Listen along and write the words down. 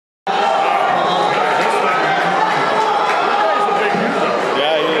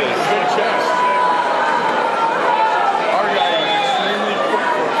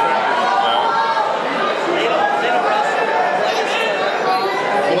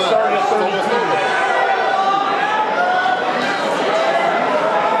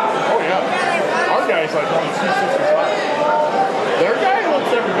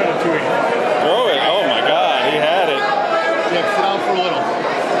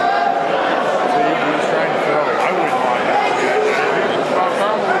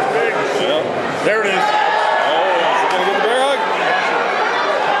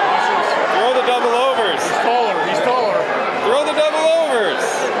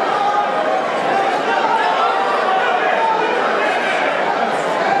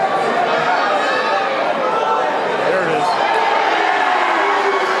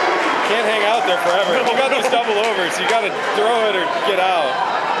gotta throw it or get out.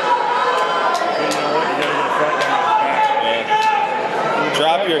 You know what? You gotta get front and back. Yeah.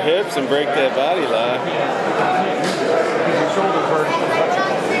 Drop your hips and break that body line. Your shoulders hurt. So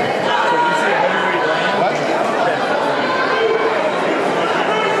you see Henry land? What?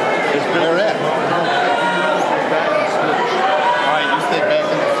 They're in. Alright, you stay back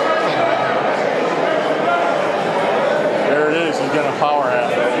in the thing right here. There it is. He's gonna power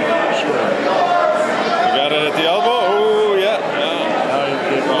half that. Sure. You got it at the elbow? Oh, yeah. Now you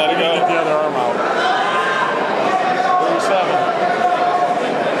get, Let it go. Get the other arm out. 37.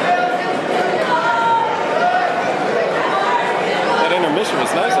 That intermission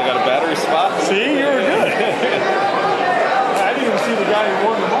was nice. I got a battery spot. See, you were good. I didn't even see the guy who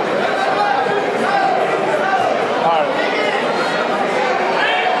won the money. All right.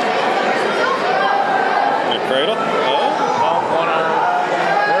 The cradle? Oh. One arm.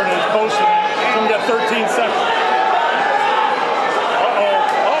 There it is, posting it. We got 13 seconds. It's over.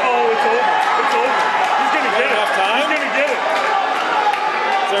 It's over. He's gonna get it. Enough time? He's gonna get it.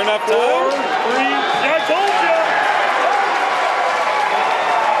 Is there enough 4, time? 3,